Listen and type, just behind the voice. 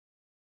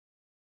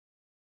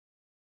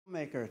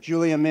Filmmaker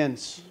Julia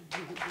Mintz.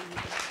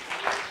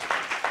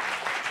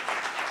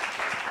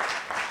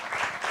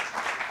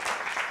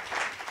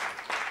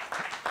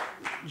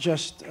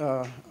 Just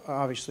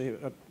obviously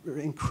an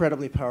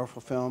incredibly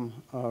powerful film,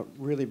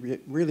 really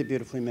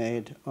beautifully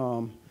made,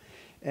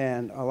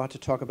 and a lot to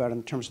talk about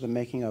in terms of the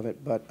making of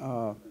it. But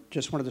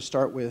just wanted to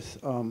start with,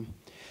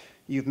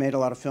 you've made a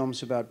lot of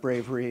films about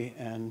bravery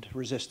and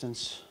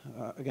resistance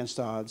against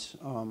odds.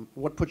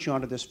 What put you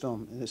onto this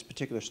film, this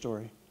particular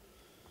story?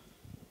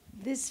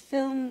 This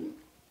film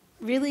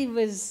really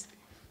was,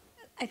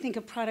 I think,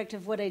 a product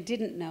of what I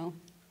didn't know.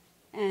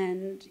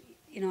 And,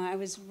 you know, I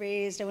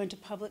went to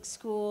public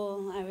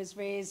school. I was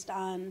raised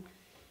on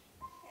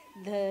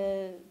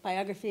the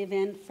biography of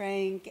Anne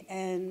Frank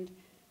and,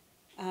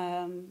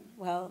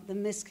 well, the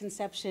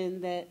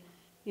misconception that,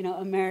 you know,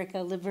 America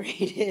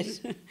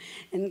liberated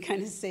and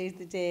kind of saved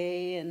the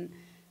day. And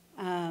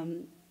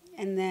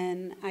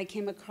then I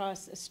came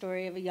across a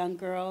story of a young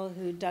girl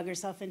who dug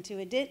herself into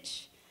a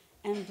ditch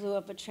and blew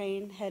up a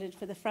train headed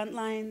for the front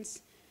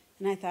lines.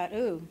 And I thought,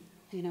 ooh,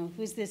 you know,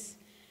 who's this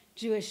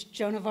Jewish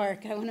Joan of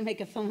Arc? I want to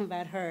make a film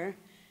about her.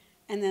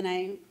 And then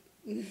I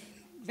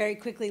very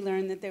quickly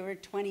learned that there were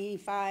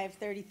 25,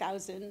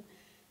 30,000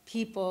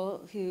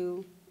 people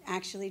who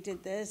actually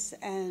did this,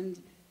 and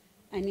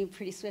I knew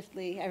pretty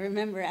swiftly. I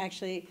remember,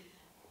 actually,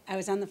 I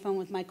was on the phone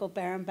with Michael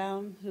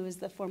Berenbaum, who was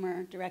the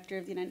former director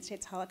of the United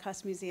States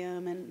Holocaust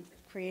Museum and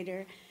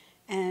creator,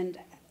 and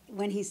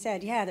when he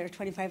said, yeah, there are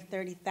 25,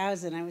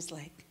 30,000, I was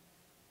like,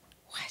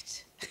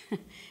 what?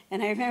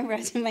 And I remember I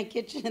was in my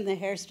kitchen and the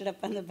hair stood up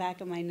on the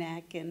back of my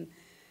neck, and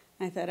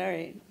I thought, all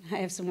right, I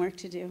have some work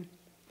to do.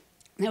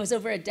 And that was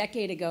over a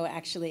decade ago,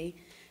 actually,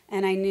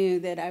 and I knew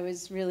that I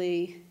was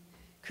really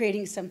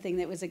creating something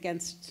that was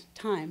against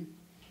time.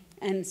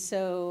 And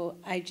so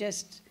I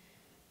just,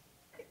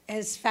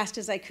 as fast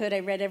as I could,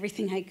 I read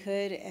everything I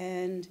could,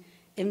 and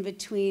in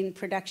between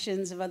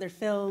productions of other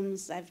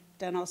films, I've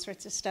done all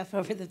sorts of stuff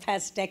over the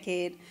past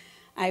decade,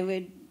 I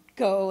would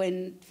go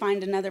and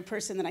find another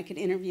person that I could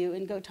interview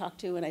and go talk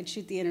to, and I'd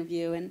shoot the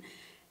interview. And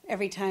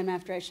every time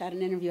after I shot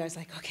an interview, I was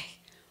like, okay,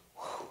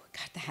 whew,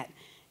 got that.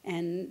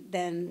 And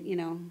then, you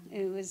know,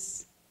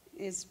 it's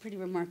a pretty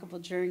remarkable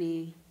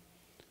journey,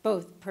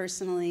 both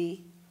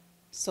personally,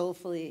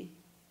 soulfully,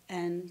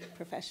 and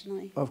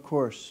professionally. Of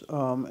course.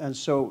 And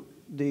so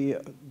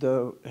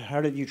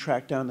how did you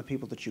track down the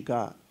people that you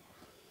got?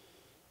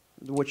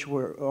 Which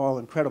were all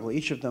incredible,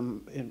 each of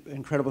them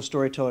incredible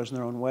storytellers in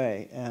their own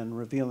way, and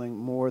revealing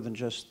more than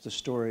just the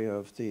story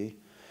of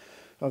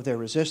their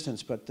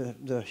resistance, but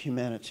the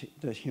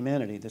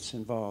humanity that's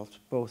involved,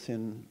 both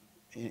in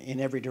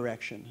every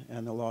direction,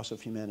 and the loss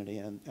of humanity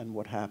and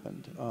what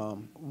happened.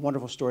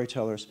 Wonderful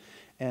storytellers,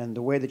 and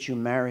the way that you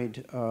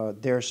married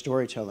their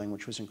storytelling,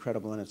 which was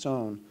incredible in its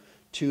own,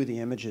 to the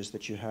images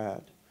that you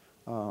had.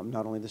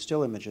 Not only the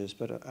still images,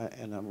 but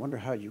and I wonder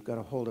how you got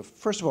a hold of.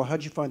 First of all, how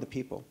did you find the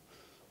people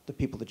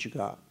that you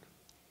got?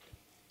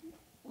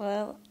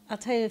 Well, I'll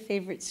tell you a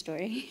favorite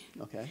story.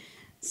 Okay.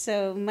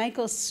 So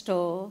Michael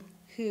Stoll,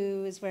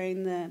 who is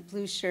wearing the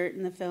blue shirt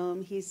in the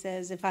film, he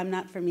says, if I'm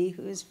not for me,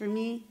 who is for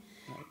me?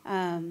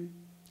 Right.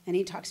 And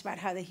he talks about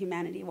how the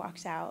humanity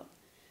walks out.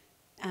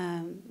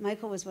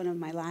 Michael was one of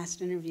my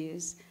last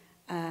interviews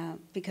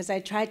because I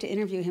tried to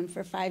interview him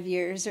for 5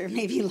 years or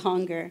maybe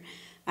longer.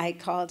 I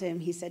called him,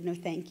 he said, no,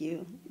 thank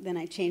you. Then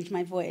I changed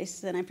my voice,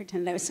 then I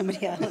pretended I was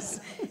somebody else,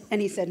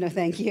 and he said, no,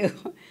 thank you.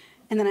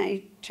 And then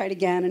I tried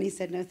again, and he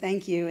said, no,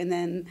 thank you. And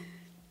then,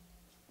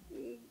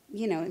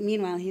 you know,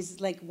 meanwhile,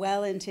 he's like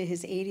well into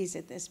his 80s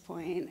at this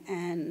point,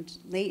 and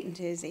late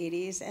into his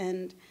 80s.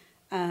 And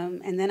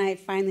then I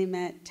finally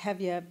met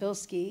Tevye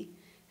Bilski,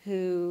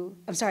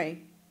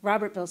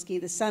 Robert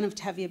Bilski, the son of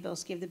Tevye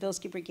Bilski of the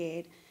Bilski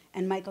Brigade,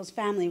 and Michael's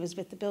family was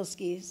with the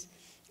Bilskis.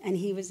 And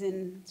he was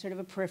in sort of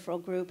a peripheral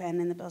group and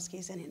in the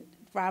Bilskis. And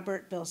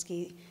Robert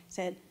Bilski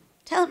said,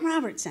 tell him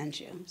Robert sent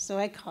you. So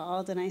I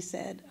called and I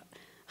said,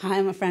 hi,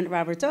 I'm a friend of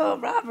Robert's. Oh,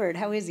 Robert,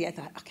 how is he? I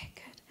thought, okay,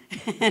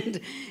 good. And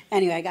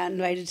anyway, I got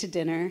invited to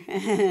dinner.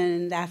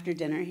 And after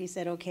dinner, he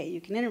said, okay, you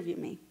can interview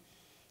me.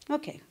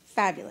 Okay,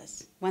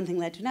 fabulous. One thing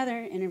led to another,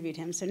 interviewed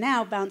him. So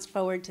now, bounce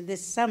forward to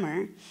this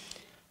summer,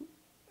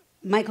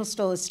 Michael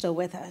Stoll is still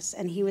with us.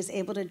 And he was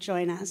able to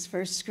join us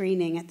for a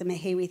screening at the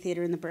Mahawi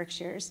Theater in the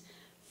Berkshires.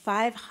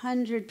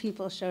 500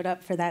 people showed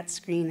up for that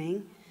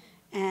screening,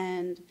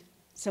 and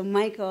so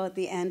Michael at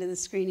the end of the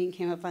screening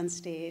came up on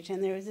stage,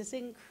 and there was this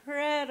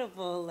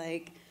incredible,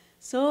 like,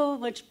 so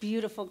much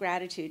beautiful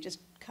gratitude just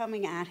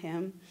coming at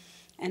him,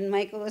 and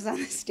Michael was on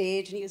the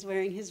stage, and he was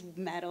wearing his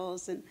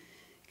medals and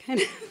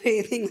kind of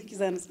waving like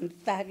he's on some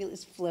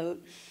fabulous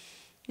float,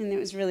 and it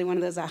was really one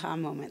of those aha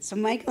moments. So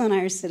Michael and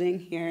I are sitting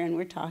here, and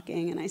we're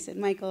talking, and I said,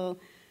 Michael,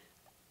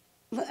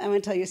 I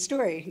want to tell you a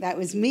story. That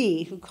was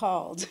me who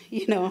called,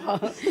 you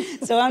know.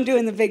 So I'm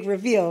doing the big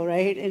reveal,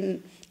 right?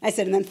 And I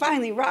said, and then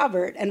finally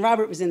Robert, and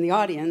Robert was in the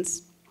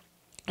audience.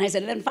 And I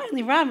said, and then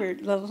finally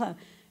Robert, blah, blah, blah.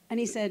 And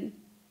he said,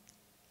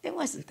 it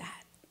wasn't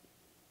that.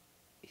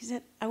 He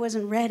said, I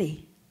wasn't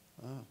ready.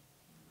 Wow.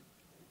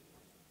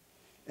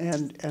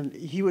 And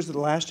he was the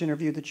last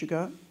interview that you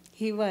got?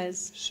 He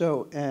was.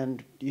 So,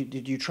 and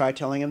did you try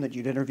telling him that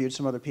you'd interviewed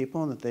some other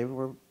people and that they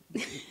were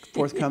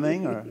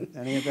forthcoming or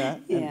any of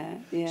that? Yeah,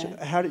 yeah.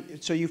 So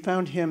so you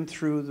found him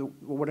through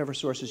whatever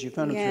sources you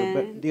found him Yeah.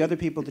 through, but the other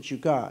people that you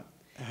got,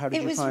 how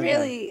did you find them? It was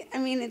really, I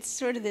mean, it's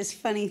sort of this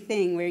funny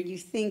thing where you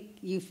think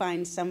you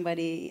find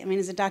somebody. I mean,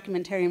 as a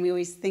documentarian, we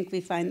always think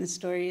we find the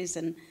stories,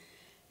 and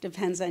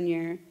depends on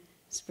your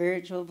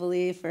spiritual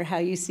belief or how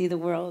you see the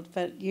world,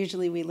 but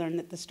usually we learn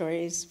that the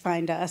stories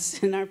find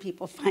us and our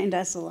people find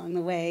us along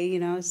the way, you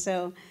know,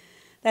 so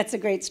that's a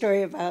great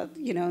story about,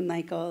 you know,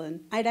 Michael. And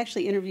I'd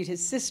actually interviewed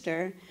his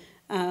sister,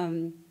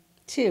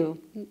 too,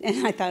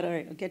 and I thought, all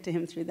right, I'll get to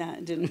him through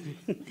that, didn't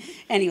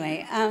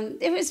Anyway,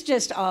 it was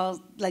just all,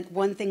 like,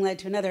 one thing led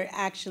to another.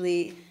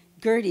 Actually,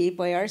 Gertie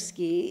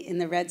Boyarsky in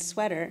the red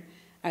sweater,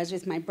 I was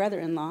with my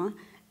brother-in-law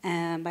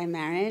by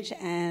marriage,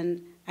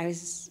 and I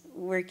was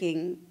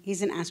working,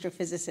 he's an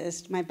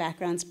astrophysicist. My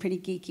background's pretty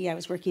geeky. I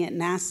was working at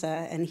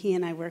NASA, and he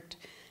and I worked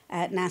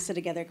at NASA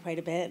together quite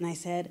a bit. And I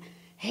said,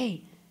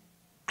 hey,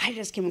 I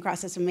just came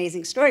across this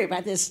amazing story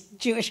about this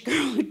Jewish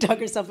girl who dug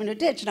herself in a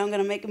ditch, and I'm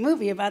going to make a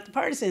movie about the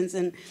partisans.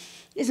 And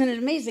isn't it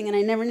amazing? And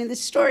I never knew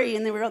this story,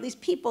 and there were all these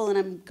people, and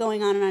I'm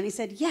going on and on. He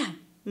said, yeah,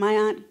 my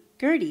Aunt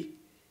Gertie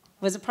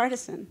was a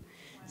partisan.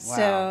 Wow.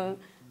 So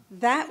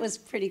that was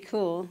pretty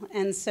cool.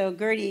 And so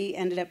Gertie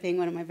ended up being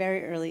one of my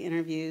very early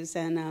interviews,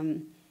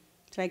 and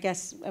so I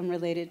guess I'm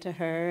related to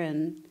her.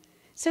 And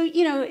so,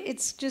 you know,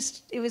 it's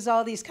just, it was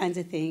all these kinds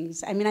of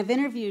things. I mean, I've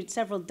interviewed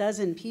several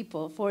dozen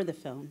people for the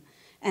film,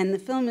 and the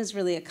film is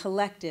really a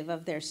collective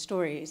of their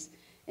stories.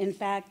 In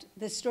fact,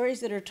 the stories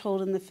that are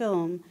told in the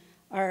film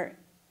are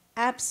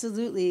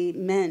absolutely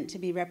meant to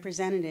be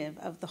representative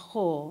of the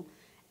whole.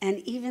 And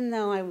even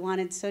though I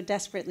wanted so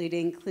desperately to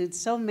include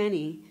so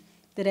many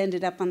that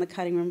ended up on the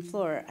cutting room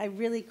floor, I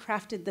really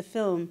crafted the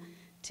film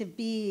to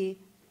be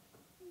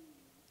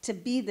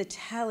the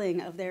telling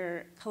of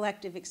their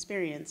collective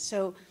experience.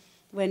 So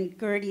when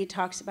Gertie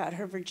talks about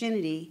her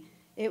virginity,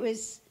 it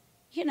was,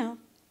 you know,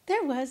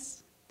 there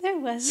was, I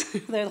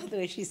love the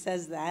way she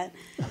says that.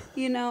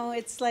 You know,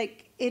 it's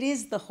like, it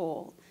is the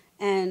whole.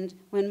 And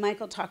when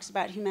Michael talks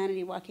about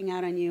humanity walking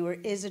out on you, or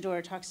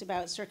Isidore talks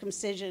about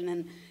circumcision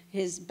and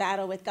his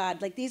battle with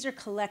God, like, these are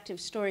collective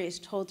stories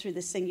told through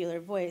the singular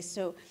voice.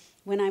 So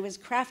when I was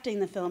crafting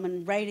the film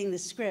and writing the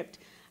script,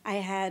 I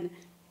had,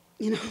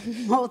 you know,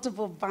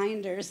 multiple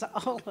binders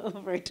all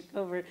over. It took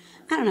over,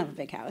 I don't have a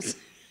big house.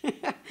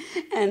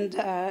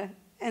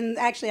 And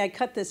actually, I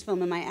cut this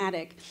film in my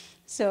attic.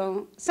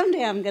 So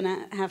someday I'm going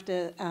to have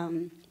to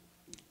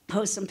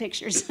post some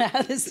pictures of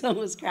how this film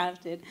was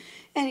crafted.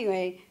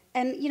 Anyway,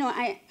 and, you know,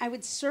 I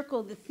would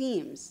circle the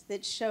themes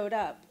that showed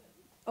up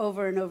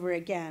over and over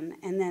again,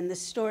 and then the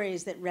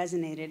stories that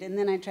resonated, and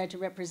then I tried to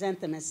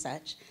represent them as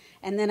such.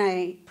 And then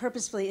I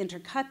purposefully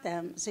intercut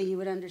them so you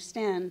would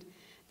understand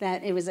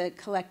that it was a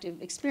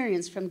collective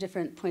experience from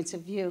different points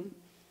of view.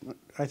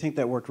 I think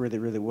that worked really,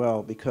 really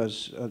well,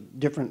 because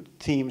different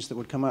themes that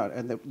would come out,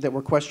 and that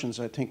were questions,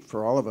 I think,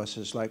 for all of us,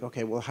 is like,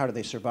 okay, well, how do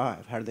they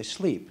survive? How do they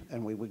sleep?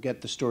 And we would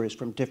get the stories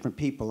from different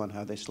people on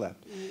how they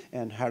slept,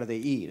 and how do they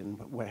eat, and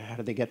how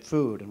do they get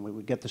food, and we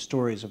would get the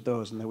stories of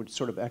those, and they would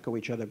sort of echo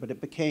each other, but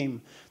it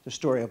became the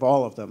story of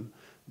all of them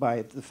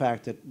by the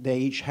fact that they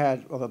each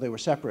had, although they were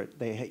separate,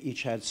 they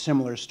each had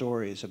similar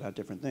stories about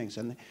different things.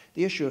 And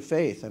the issue of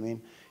faith, I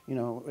mean, you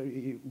know,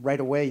 right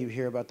away you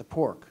hear about the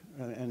pork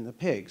and the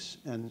pigs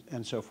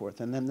and so forth,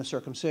 and then the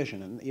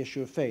circumcision and the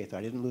issue of faith.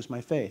 I didn't lose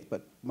my faith,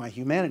 but my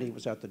humanity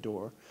was out the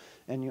door,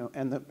 and, you know,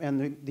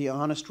 and the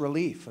honest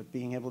relief of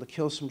being able to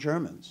kill some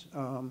Germans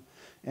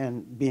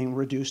and being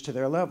reduced to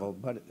their level,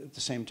 but at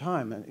the same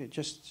time, it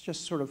just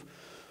sort of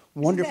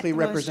wonderfully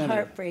representative.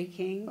 Most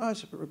heartbreaking. Oh,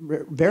 it's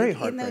very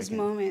heartbreaking. In those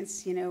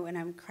moments, you know, when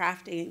I'm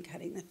crafting and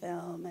cutting the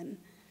film, and,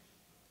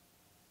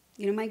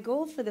 you know, my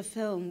goal for the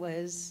film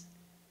was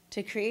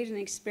to create an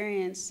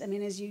experience. I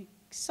mean, as you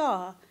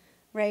saw,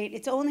 right,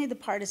 it's only the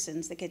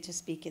partisans that get to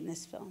speak in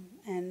this film.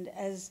 And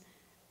as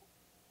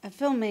a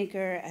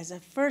filmmaker, as a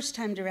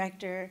first-time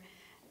director,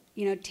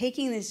 you know,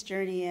 taking this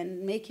journey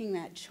and making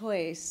that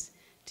choice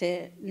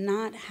to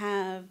not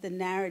have the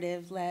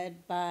narrative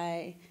led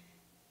by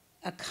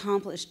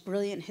accomplished,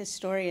 brilliant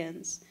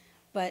historians,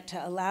 but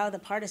to allow the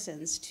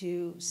partisans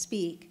to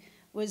speak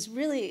was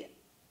really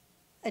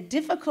a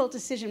difficult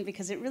decision,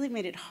 because it really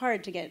made it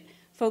hard to get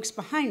folks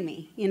behind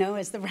me, you know,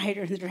 as the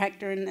writer and the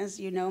director, and as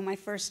you know, my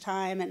first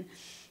time and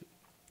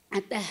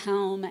at the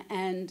helm.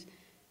 And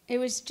it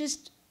was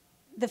just,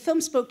 the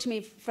film spoke to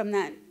me from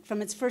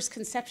its first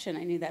conception.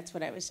 I knew that's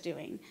what I was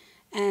doing.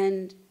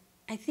 And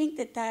I think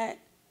that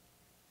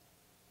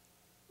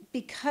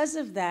because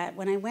of that,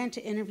 when I went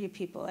to interview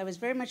people, I was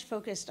very much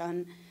focused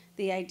on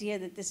the idea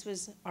that this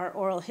was our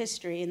oral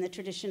history in the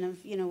tradition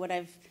of, you know, what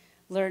I've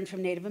learned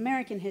from Native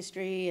American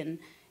history, and,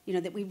 you know,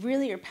 that we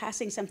really are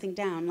passing something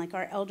down, like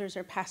our elders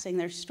are passing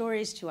their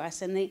stories to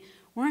us, and they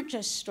weren't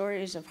just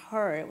stories of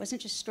horror. It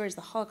wasn't just stories of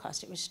the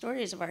Holocaust. It was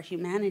stories of our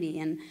humanity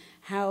and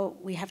how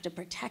we have to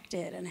protect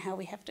it and how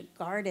we have to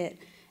guard it.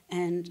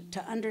 and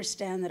to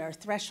understand that our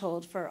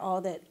threshold for all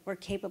that we're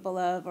capable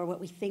of or what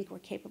we think we're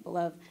capable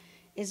of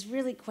is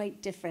really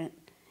quite different.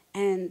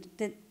 And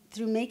that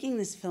through making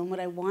this film, what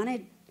I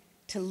wanted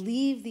to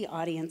leave the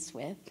audience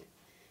with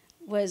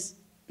was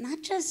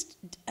not just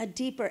a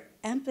deeper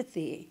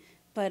empathy,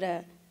 but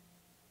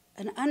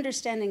an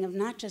understanding of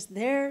not just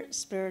their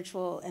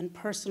spiritual and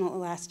personal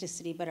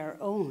elasticity, but our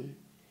own.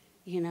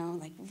 You know,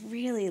 like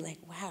really like,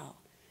 wow,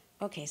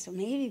 okay, so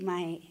maybe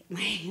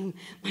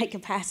my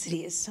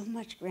capacity is so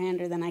much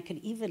grander than I could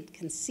even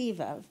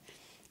conceive of.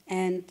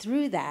 And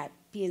through that,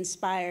 be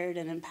inspired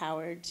and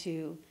empowered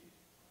to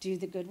do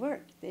the good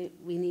work that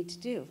we need to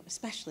do,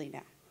 especially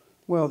now.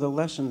 Well, the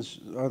lessons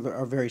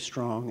are very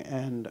strong,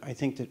 and I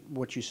think that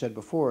what you said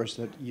before is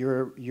that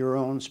your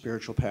own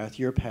spiritual path,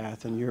 your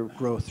path, and your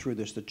growth through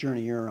this, the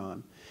journey you're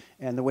on,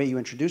 and the way you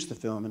introduced the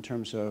film in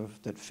terms of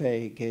that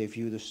Faye gave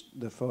you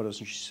the photos,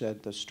 and she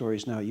said the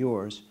story's now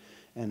yours,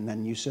 and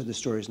then you said the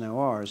story's now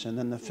ours, and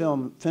then the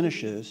film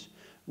finishes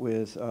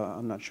with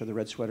I'm not sure the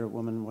red sweater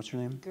woman, what's her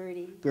name?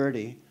 Gertie.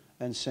 Gertie,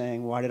 and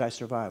saying, "Why did I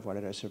survive? Why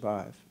did I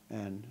survive?"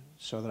 And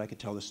so that I could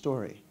tell the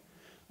story.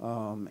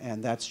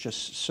 And that's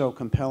just so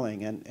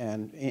compelling.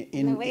 And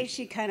in the way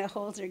she kind of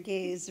holds her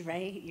gaze,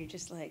 right? You're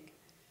just like,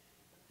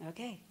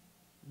 okay.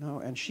 No,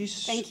 and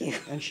she's thank you.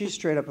 And she's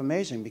straight up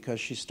amazing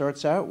because she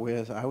starts out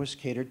with, "I was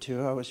catered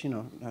to. I was,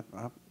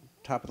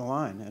 top of the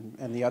line,"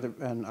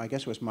 and I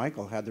guess it was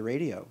Michael had the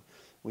radio.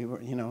 We were,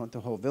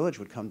 the whole village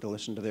would come to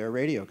listen to their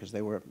radio because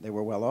they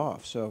were well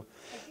off. So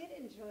I did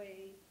enjoy.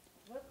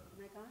 What,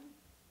 am I gone?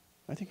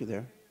 I think you're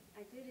there.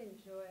 I did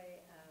enjoy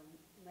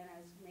when I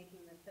was making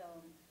the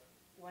film.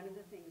 One of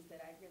the things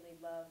that I really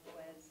loved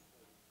was,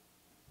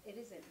 it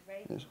isn't,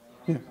 right? Yes.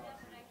 Yeah.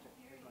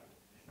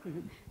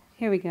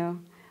 Here we go.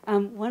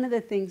 One of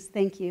the things,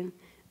 thank you,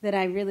 that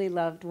I really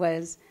loved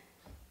was,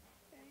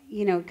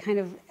 kind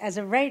of as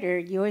a writer,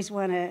 you always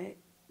want to,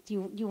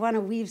 you want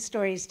to weave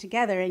stories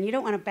together, and you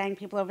don't want to bang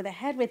people over the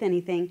head with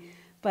anything,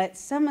 but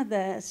some of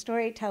the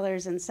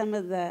storytellers and some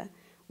of the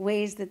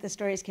ways that the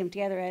stories came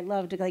together, I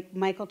loved. Like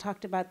Michael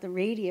talked about the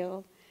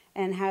radio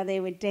and how they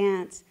would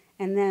dance,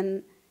 and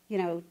then,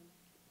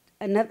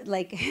 another,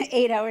 like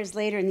 8 hours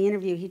later in the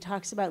interview, he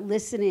talks about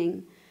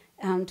listening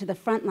to the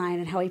front line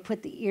and how he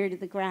put the ear to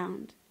the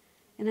ground.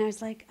 And I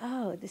was like,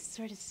 oh, this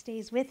sort of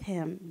stays with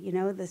him,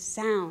 the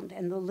sound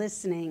and the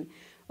listening.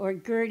 Or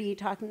Gertie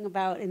talking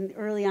about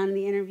early on in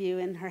the interview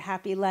and her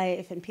happy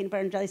life and peanut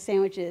butter and jelly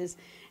sandwiches,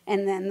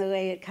 and then the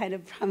way it kind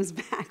of comes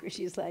back where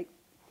she's like,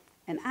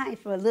 "An eye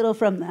for a little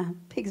from the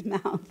pig's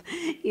mouth,"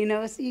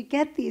 So you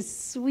get these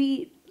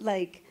sweet,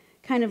 like,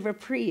 kind of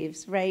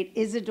reprieves, right?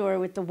 Isidore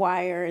with the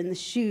wire and the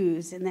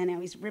shoes, and then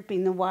he's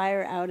ripping the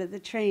wire out of the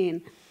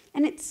train.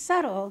 And it's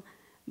subtle,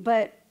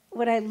 but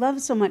what I love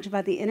so much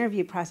about the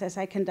interview process,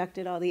 I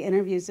conducted all the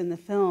interviews in the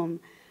film,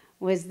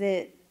 was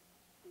that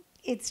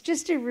it's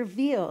just a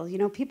reveal.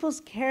 People's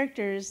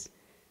characters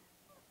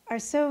are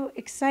so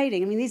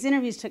exciting. I mean, these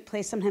interviews took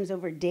place sometimes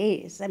over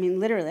days. I mean,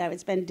 literally, I would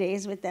spend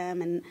days with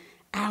them and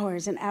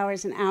hours and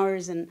hours and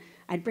hours, and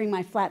I'd bring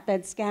my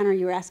flatbed scanner.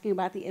 You were asking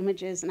about the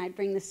images, and I'd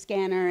bring the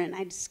scanner, and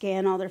I'd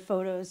scan all their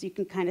photos. You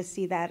can kind of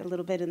see that a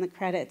little bit in the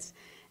credits.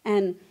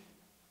 And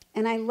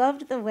I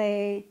loved the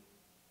way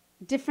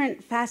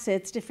different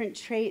facets, different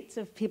traits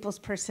of people's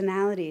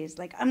personalities,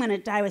 like, I'm going to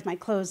die with my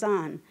clothes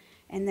on,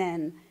 and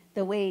then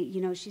the way,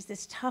 she's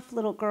this tough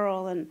little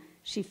girl, and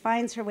she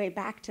finds her way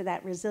back to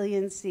that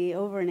resiliency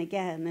over and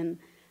again.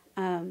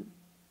 And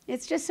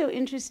it's just so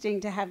interesting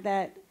to have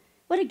that.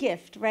 What a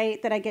gift, right,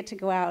 that I get to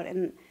go out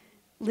and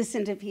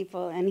listen to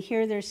people and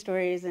hear their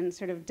stories and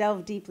sort of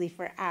delve deeply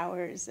for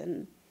hours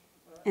and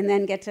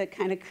then get to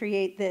kind of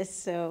create this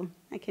so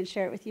I can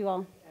share it with you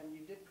all. And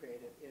you did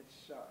create it.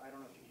 It's, I don't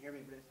know if you can hear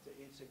me, but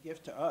it's a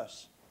gift to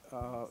us.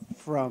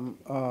 From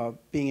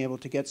being able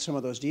to get some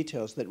of those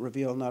details that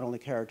reveal not only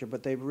character,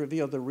 but they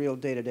reveal the real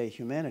day-to-day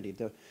humanity,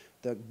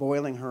 the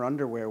boiling her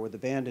underwear with the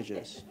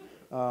bandages,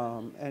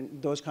 and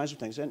those kinds of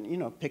things.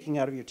 And, picking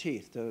out of your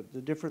teeth,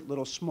 the different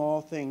little small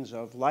things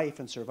of life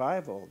and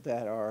survival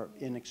that are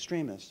in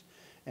extremis,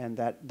 and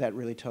that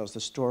really tells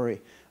the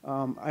story.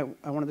 I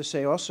wanted to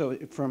say also,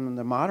 from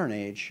the modern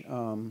age,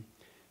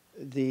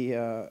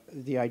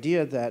 the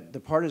idea that the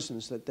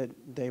partisans, that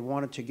they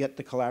wanted to get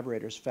the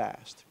collaborators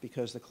fast,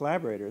 because the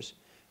collaborators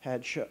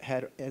had,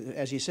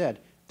 as he said,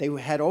 they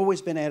had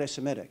always been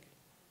anti-Semitic,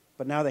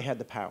 but now they had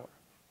the power.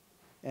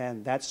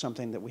 And that's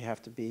something that we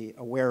have to be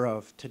aware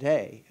of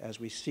today as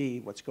we see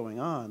what's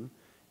going on,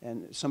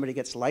 and somebody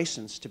gets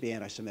licensed to be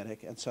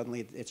anti-Semitic, and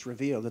suddenly it's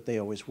revealed that they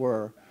always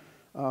were.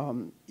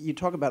 You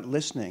talk about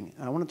listening.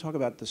 I want to talk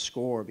about the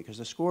score, because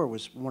the score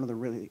was one of the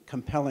really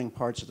compelling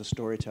parts of the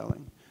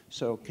storytelling.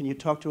 So can you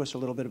talk to us a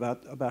little bit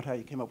about how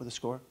you came up with the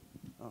score?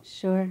 Oh.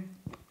 Sure.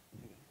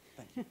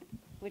 Thank you.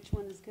 Which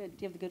one is good?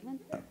 Do you have the good one?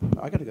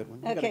 I got a good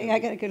one. Okay, I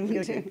got a good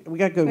one too. We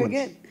got good ones.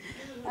 We're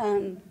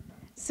good.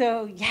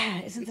 So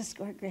yeah, isn't the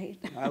score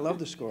great? I love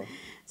the score.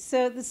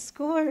 So the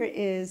score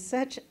is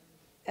such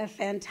a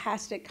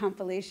fantastic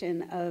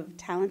compilation of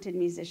talented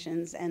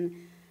musicians and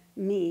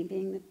me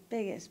being the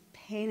biggest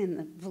pain in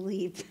the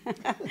bleep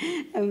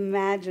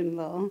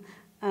imaginable.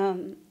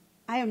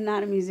 I am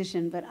not a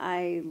musician, but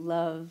I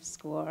love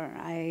score.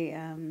 I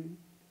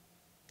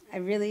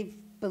really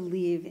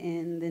believe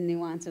in the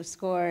nuance of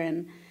score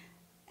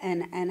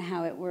and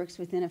how it works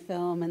within a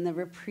film, and the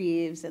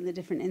reprieves and the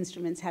different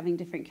instruments having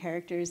different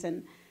characters.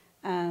 And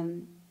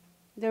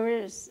there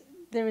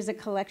was a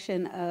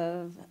collection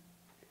of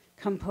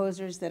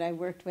composers that I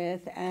worked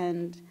with,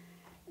 and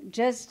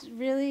just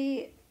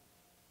really,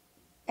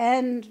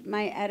 and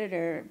my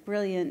editor,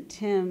 brilliant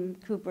Tim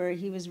Cooper,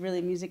 he was really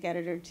a music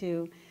editor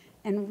too,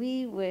 and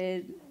we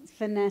would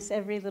finesse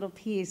every little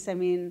piece. I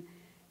mean,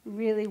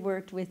 really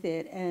worked with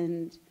it,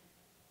 and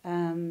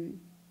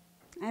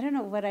I don't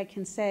know what I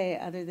can say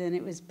other than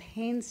it was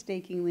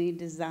painstakingly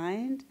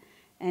designed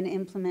and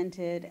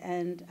implemented,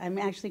 and I'm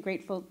actually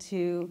grateful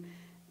to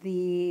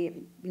the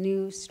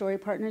new Story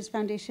Partners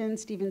Foundation,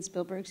 Steven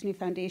Spielberg's new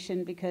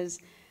foundation, because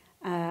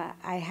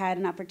I had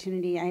an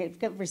opportunity. I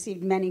have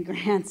received many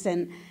grants,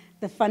 and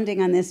the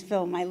funding on this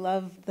film, I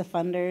love the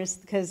funders,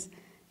 because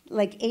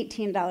like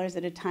 $18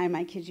 at a time,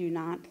 I kid you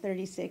not,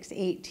 36,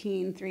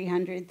 18,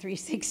 300,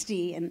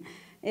 360, and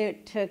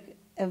it took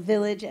a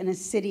village and a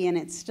city, and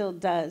it still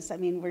does. I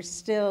mean, we're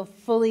still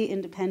fully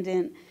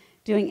independent,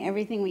 doing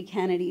everything we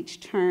can at each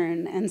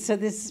turn, and so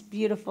this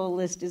beautiful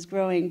list is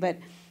growing, but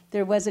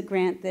there was a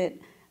grant that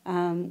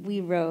we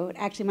wrote.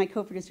 Actually, my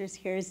co-producer's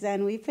here,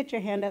 Zen. Will you put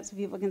your hand up so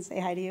people can say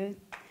hi to you?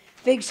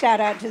 Big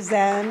shout out to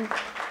Zen.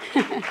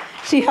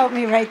 She helped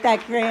me write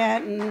that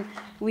grant, and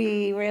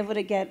we were able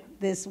to get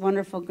this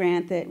wonderful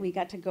grant that we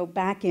got to go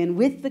back in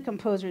with the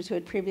composers who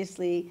had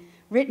previously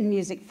written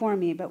music for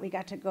me, but we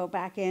got to go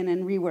back in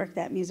and rework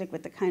that music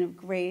with the kind of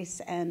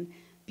grace and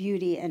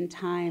beauty and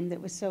time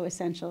that was so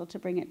essential to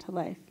bring it to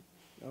life.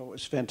 Oh, it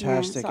was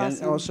fantastic. Yeah, it's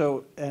awesome. And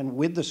also, and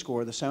with the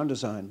score, the sound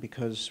design,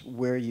 because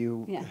where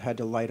you Yeah. had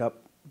to light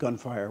up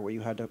gunfire, where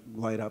you had to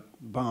light up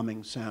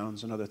bombing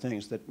sounds and other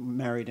things that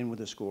married in with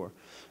the score.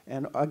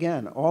 And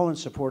again, all in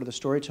support of the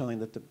storytelling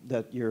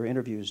that your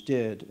interviews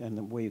did, and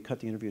the way you cut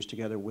the interviews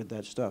together with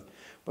that stuff.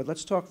 But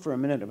let's talk for a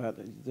minute about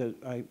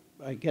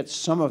I get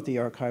some of the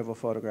archival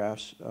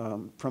photographs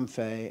from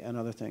Faye and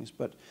other things,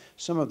 but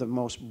some of the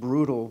most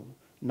brutal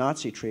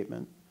Nazi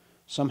treatment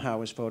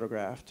somehow is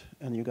photographed,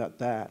 and you got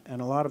that.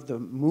 And a lot of the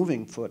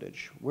moving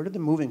footage, where did the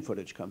moving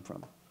footage come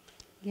from?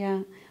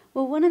 Yeah.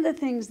 Well, one of the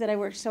things that I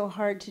worked so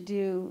hard to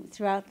do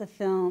throughout the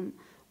film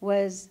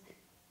was,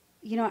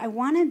 you know, I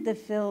wanted the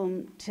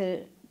film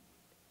to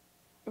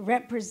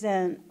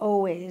represent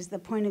always the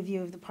point of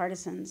view of the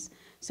partisans.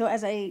 So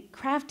as I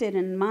crafted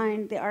and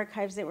mined the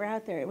archives that were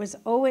out there, it was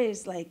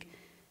always like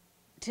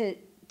to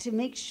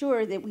make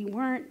sure that we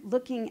weren't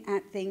looking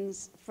at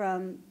things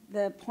from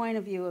the point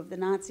of view of the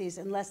Nazis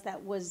unless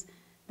that was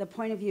the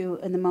point of view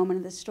in the moment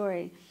of the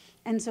story.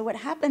 And so what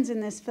happens in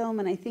this film,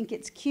 and I think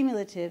it's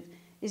cumulative,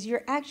 is you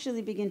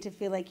actually begin to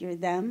feel like you're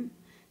them.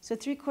 So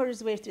 3/4 of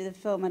the way through the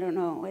film, I don't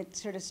know, it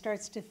sort of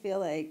starts to feel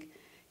like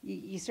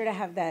you sort of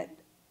have that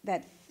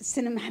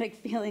cinematic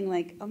feeling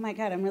like, oh my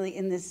God, I'm really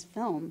in this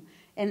film.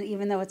 And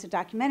even though it's a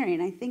documentary,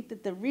 and I think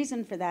that the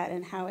reason for that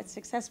and how it's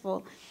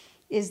successful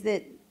is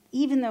that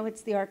even though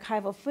it's the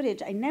archival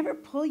footage, I never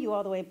pull you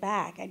all the way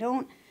back. I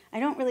don't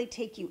really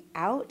take you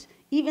out.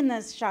 Even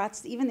the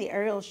shots, even the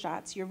aerial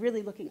shots, you're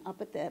really looking up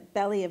at the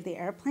belly of the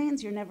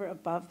airplanes. You're never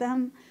above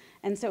them.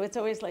 And so it's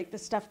always like the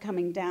stuff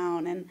coming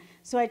down. And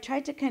so I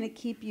tried to kind of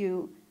keep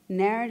you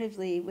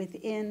narratively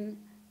within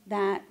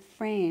that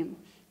frame.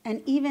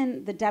 And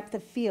even the depth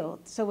of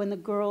field. So when the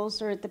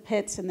girls are at the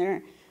pits and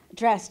they're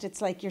dressed,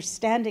 it's like you're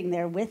standing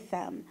there with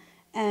them.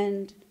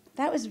 And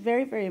that was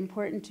very, very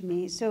important to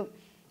me. So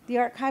the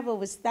archival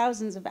was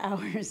thousands of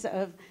hours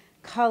of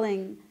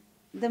culling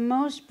the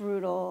most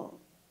brutal,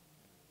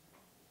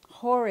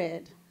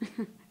 horrid,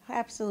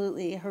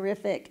 absolutely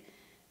horrific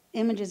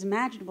images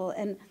imaginable.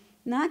 And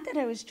not that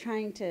I was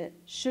trying to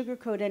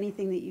sugarcoat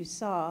anything that you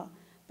saw,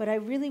 but I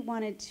really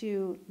wanted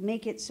to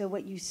make it so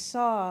what you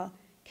saw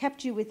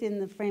kept you within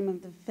the frame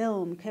of the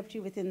film, kept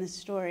you within the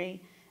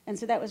story. And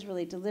so that was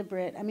really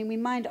deliberate. I mean, we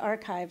mined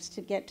archives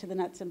to get to the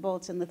nuts and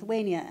bolts in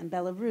Lithuania and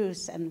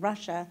Belarus and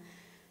Russia,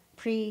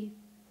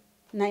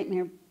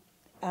 pre-nightmare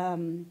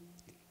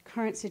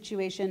current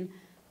situation.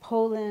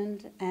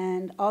 Poland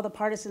and all the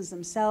partisans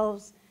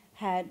themselves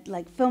had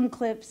like film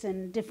clips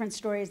and different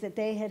stories that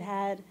they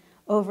had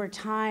over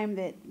time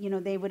that, you know,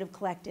 they would have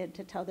collected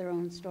to tell their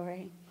own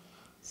story.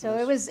 So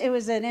it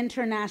was an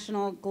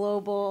international,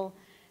 global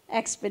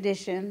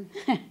expedition,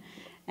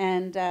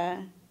 and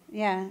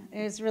yeah,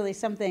 it was really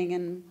something.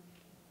 And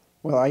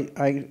Well,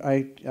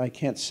 I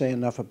can't say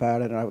enough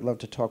about it, and I would love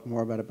to talk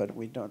more about it, but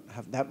we don't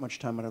have that much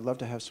time, and I'd love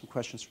to have some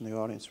questions from the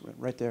audience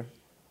right there.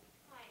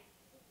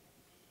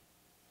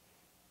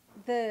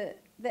 the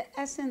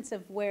essence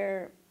of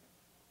where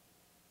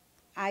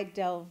I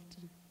delved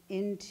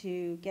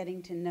into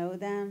getting to know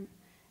them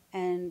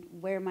and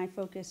where my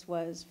focus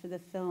was for the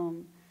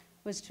film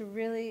was to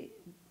really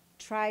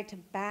try to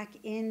back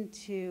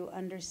into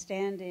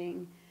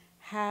understanding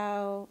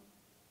how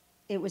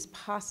it was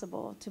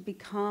possible to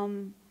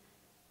become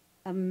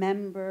a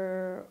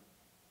member,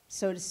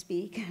 so to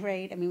speak,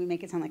 right? I mean, we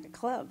make it sound like a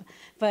club,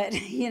 but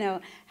you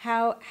know,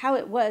 how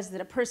it was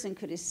that a person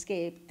could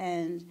escape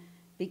and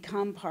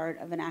become part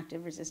of an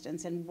active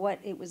resistance, and what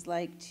it was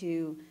like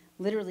to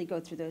literally go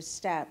through those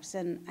steps.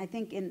 And I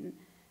think in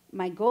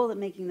my goal of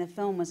making the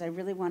film was I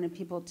really wanted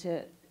people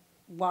to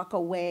walk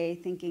away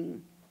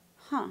thinking,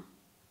 huh,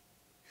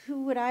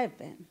 who would I have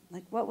been?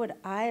 Like, what would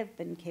I have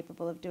been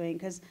capable of doing?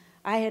 Because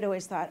I had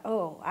always thought,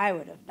 oh, I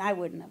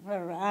wouldn't have,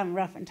 I'm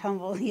rough and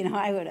tumble, you know,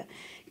 I would have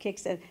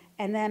kicked it.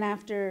 And then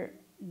after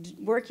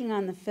working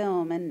on the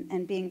film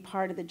and being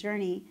part of the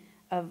journey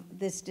of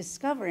this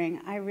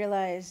discovering, I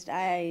realized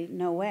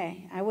no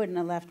way. I wouldn't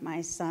have left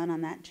my son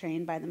on that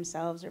train by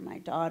themselves, or my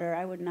daughter.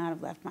 I would not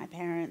have left my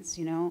parents,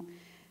 you know.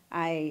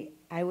 I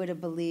would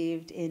have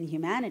believed in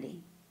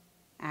humanity,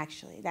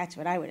 actually. That's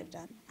what I would have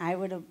done. I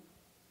would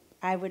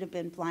have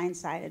been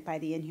blindsided by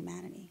the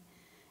inhumanity.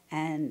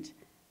 And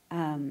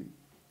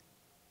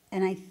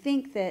I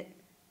think that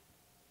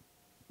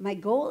my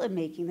goal in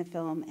making the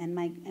film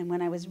and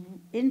when I was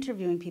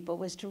interviewing people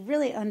was to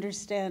really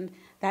understand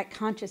that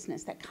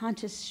consciousness, that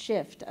conscious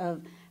shift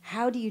of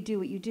how do you do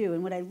what you do.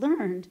 And what I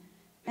learned,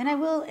 and I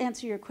will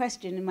answer your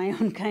question in my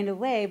own kind of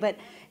way, but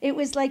it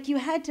was like you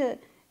had to,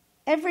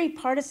 every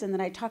partisan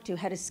that I talked to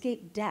had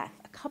escaped death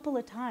a couple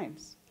of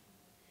times.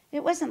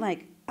 It wasn't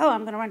like, oh,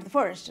 I'm going to run to the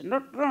forest and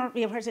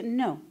be a partisan.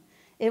 No.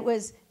 It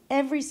was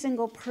every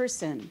single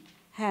person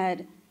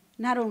had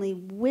not only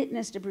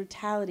witnessed a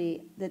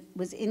brutality that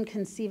was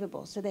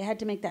inconceivable, so they had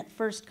to make that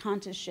first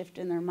conscious shift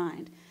in their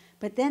mind,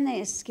 but then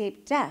they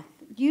escaped death,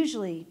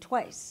 usually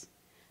twice,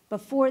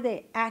 before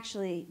they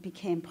actually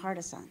became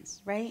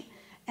partisans, right?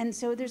 And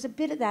so there's a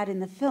bit of that in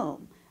the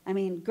film. I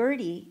mean,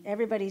 Gertie,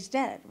 everybody's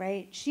dead,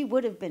 right? She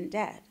would have been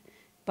dead,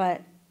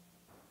 but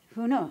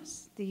who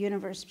knows? The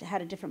universe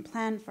had a different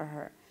plan for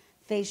her.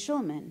 Faye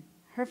Schulman,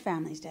 her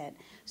family's dead.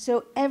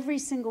 So every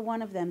single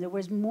one of them, there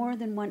was more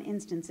than one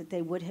instance that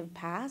they would have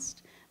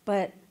passed,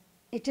 but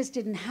it just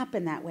didn't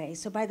happen that way.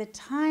 So by the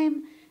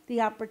time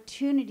the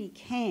opportunity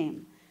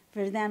came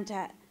for them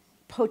to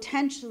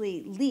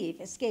potentially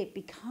leave, escape,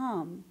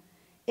 become,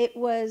 they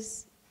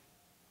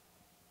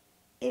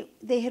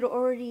had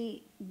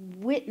already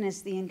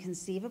witnessed the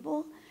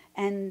inconceivable,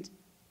 and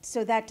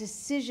so that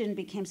decision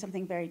became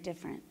something very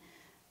different.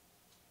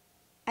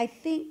 I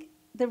think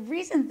the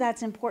reason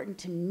that's important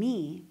to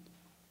me,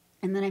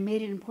 and that I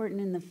made it important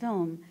in the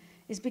film,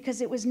 is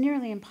because it was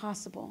nearly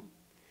impossible.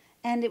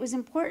 And it was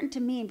important to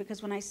me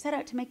because when I set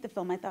out to make the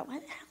film, I thought,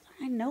 what the hell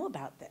do I know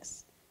about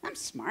this? I'm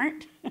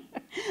smart.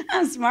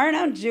 I'm smart,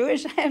 I'm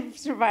Jewish, I have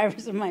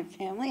survivors of my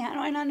family. How do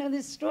I not know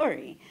this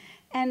story?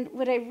 And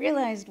what I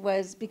realized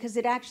was, because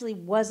it actually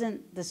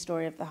wasn't the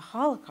story of the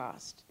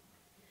Holocaust,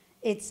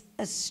 it's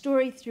a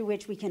story through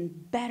which we can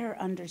better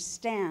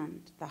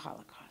understand the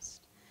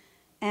Holocaust.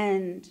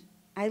 And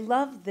I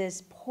love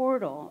this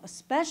portal,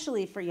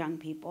 especially for young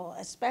people,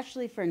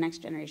 especially for next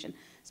generation,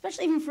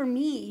 especially even for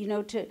me, you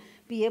know, to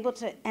be able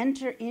to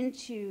enter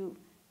into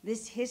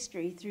this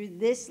history through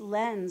this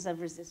lens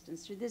of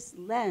resistance, through this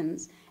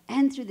lens,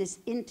 and through this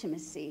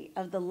intimacy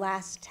of the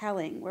last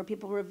telling, where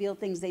people reveal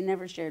things they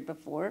never shared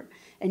before,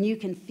 and you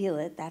can feel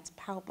it, that's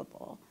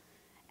palpable.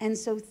 And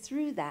so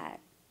through that,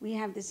 we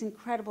have this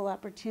incredible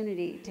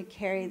opportunity to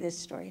carry this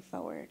story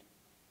forward.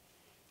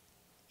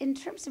 In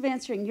terms of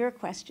answering your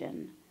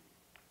question,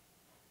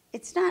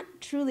 it's not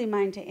truly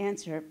mine to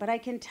answer, but I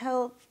can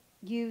tell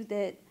you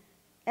that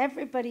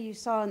everybody you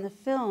saw in the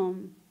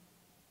film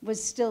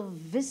was still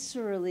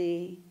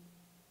viscerally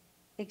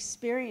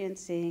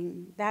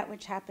experiencing that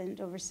which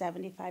happened over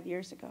 75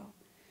 years ago.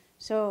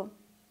 So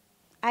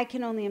I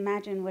can only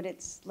imagine what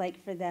it's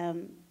like for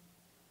them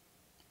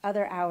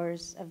other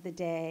hours of the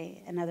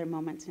day and other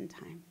moments in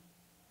time.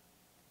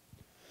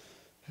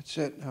 That's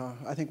it.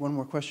 I think one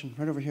more question,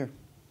 right over here.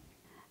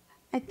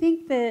 I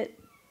think that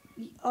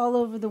all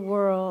over the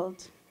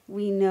world,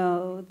 we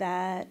know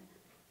that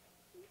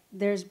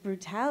there's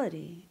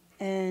brutality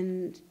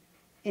and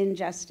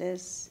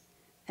injustice,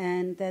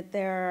 and that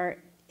there are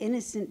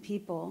innocent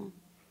people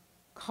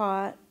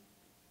caught.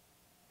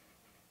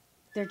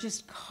 They're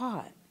just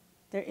caught.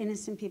 They're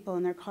innocent people,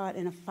 and they're caught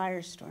in a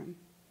firestorm.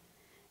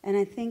 And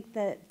I think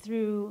that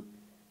through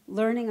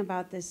learning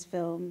about this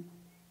film,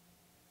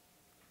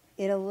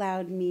 it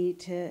allowed me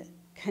to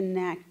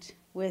connect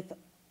with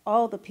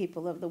all the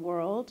people of the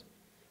world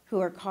who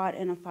are caught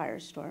in a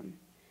firestorm,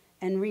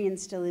 and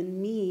reinstill in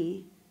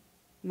me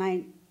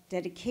my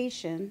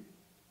dedication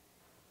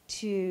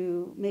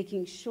to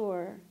making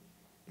sure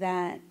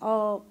that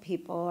all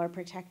people are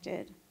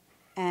protected,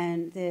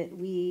 and that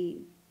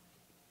we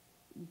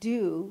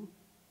do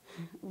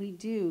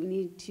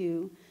need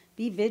to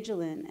be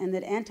vigilant, and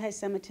that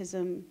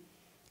anti-Semitism,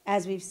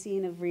 as we've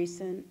seen of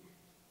recent,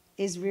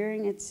 is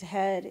rearing its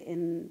head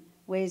in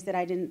ways that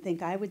I didn't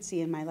think I would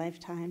see in my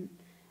lifetime.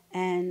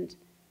 And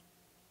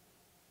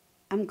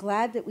I'm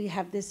glad that we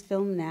have this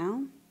film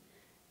now,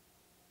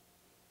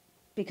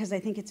 because I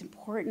think it's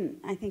important.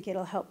 I think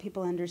it'll help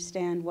people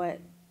understand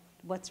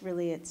what's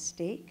really at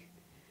stake.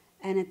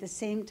 And at the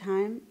same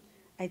time,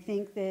 I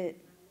think that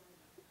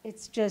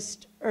it's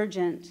just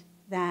urgent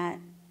that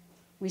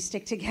we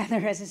stick together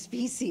as a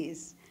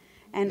species.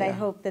 And I Yeah.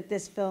 hope that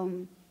this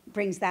film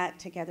brings that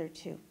together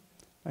too.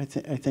 I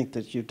think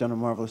that you've done a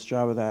marvelous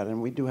job of that,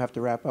 and we do have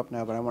to wrap up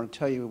now, but I want to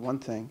tell you one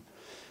thing.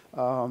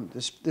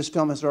 This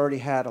film has already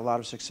had a lot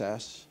of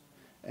success,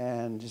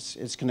 and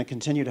it's going to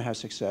continue to have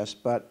success,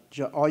 but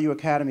all you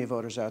Academy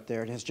voters out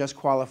there, it has just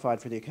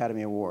qualified for the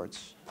Academy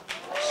Awards.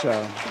 So.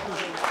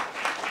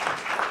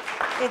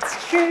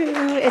 It's true,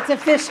 it's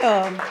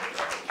official.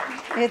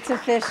 It's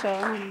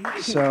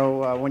official.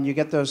 So when you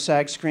get those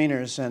SAG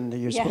screeners and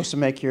you're supposed to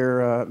make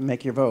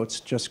your votes,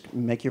 just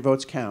make your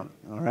votes count,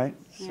 all right?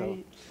 So,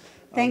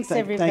 Thanks,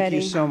 everybody. Thank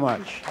you so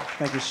much.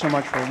 Thank you so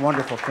much for a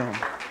wonderful film.